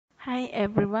Hi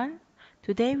everyone.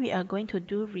 Today we are going to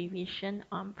do revision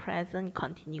on present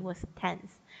continuous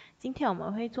tense. 今天我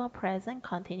们会做 present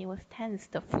continuous tense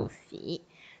的复习。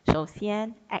首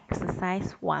先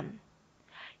exercise 1.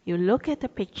 You look at the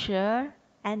picture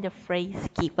and the phrase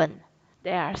given.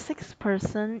 There are 6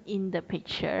 persons in the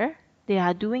picture. They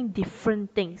are doing different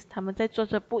things. 他们在做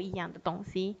着不一样的东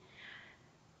西。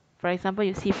For example,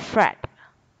 you see Fred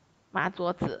抹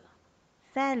桌子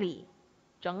Sally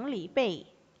整理被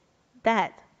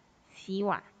Dad 洗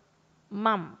碗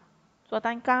Mom 做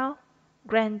蛋糕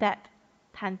Granddad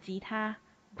弹吉他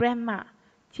Grandma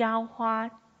浇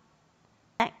花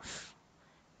Next,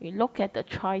 we look at the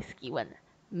choice given.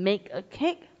 Make a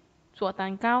cake 做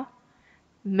蛋糕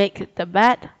Make the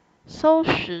bed 收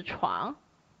拾床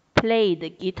Play the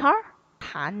guitar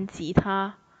弹吉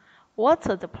他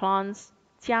Water the plants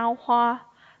浇花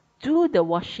Do the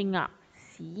washing up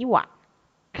洗碗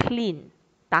Clean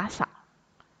打扫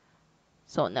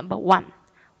So number 1,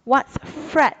 what's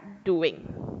Fred doing?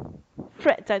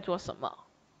 Fred 在做什么？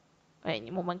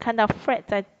我们看到 Fred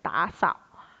在打扫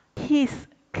He's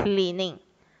cleaning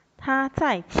他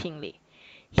在清理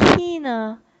He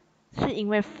呢是因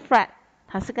为 Fred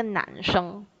他是个男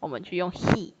生，我们就用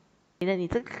he 你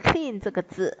这个 clean 这个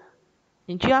字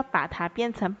你就要把它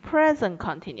变成 present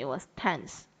continuous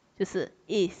tense 就是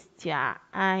is 加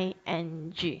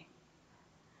ing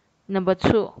Number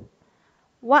 2,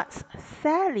 what's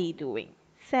Sally doing?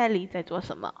 Sally 在做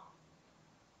什么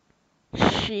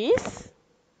She's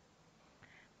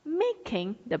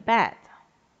making the bed.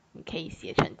 你可以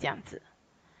写成这样子。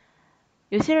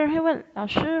有些人会问老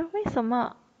师，为什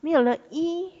么没有了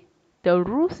The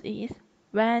rules is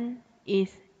when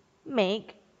is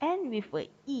make and with a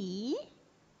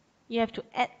you have to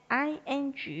add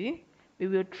ing. We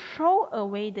will throw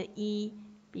away the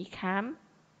become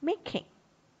making.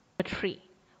 Number 3,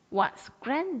 what's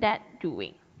granddad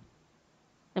doing?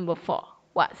 Number 4,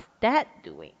 what's dad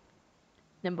doing?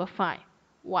 Number 5,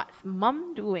 what's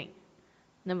mom doing?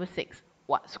 Number 6,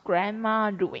 what's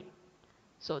grandma doing?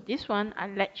 So this one,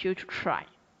 I'll let you to try.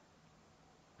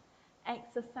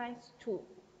 Exercise 2.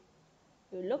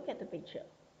 You look at the picture.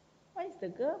 What is the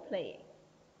girl playing?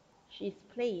 She's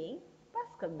playing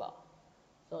basketball.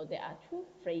 So there are 2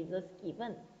 phrases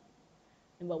given.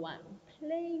 Number 1,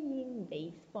 playing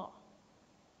baseball.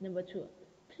 Number 2,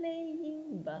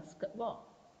 playing basketball.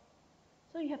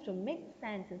 So you have to make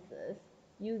sentences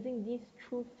using these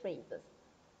 2 phrases.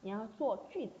 你要做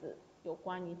句子有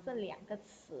关于这2个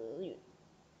词语。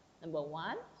Number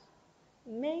 1,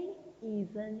 May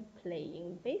isn't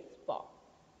playing baseball.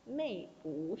 May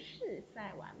不是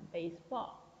在玩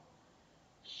baseball.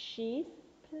 She's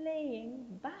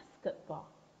playing basketball.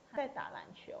 她在打篮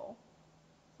球。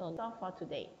So that's all for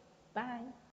today. Bye.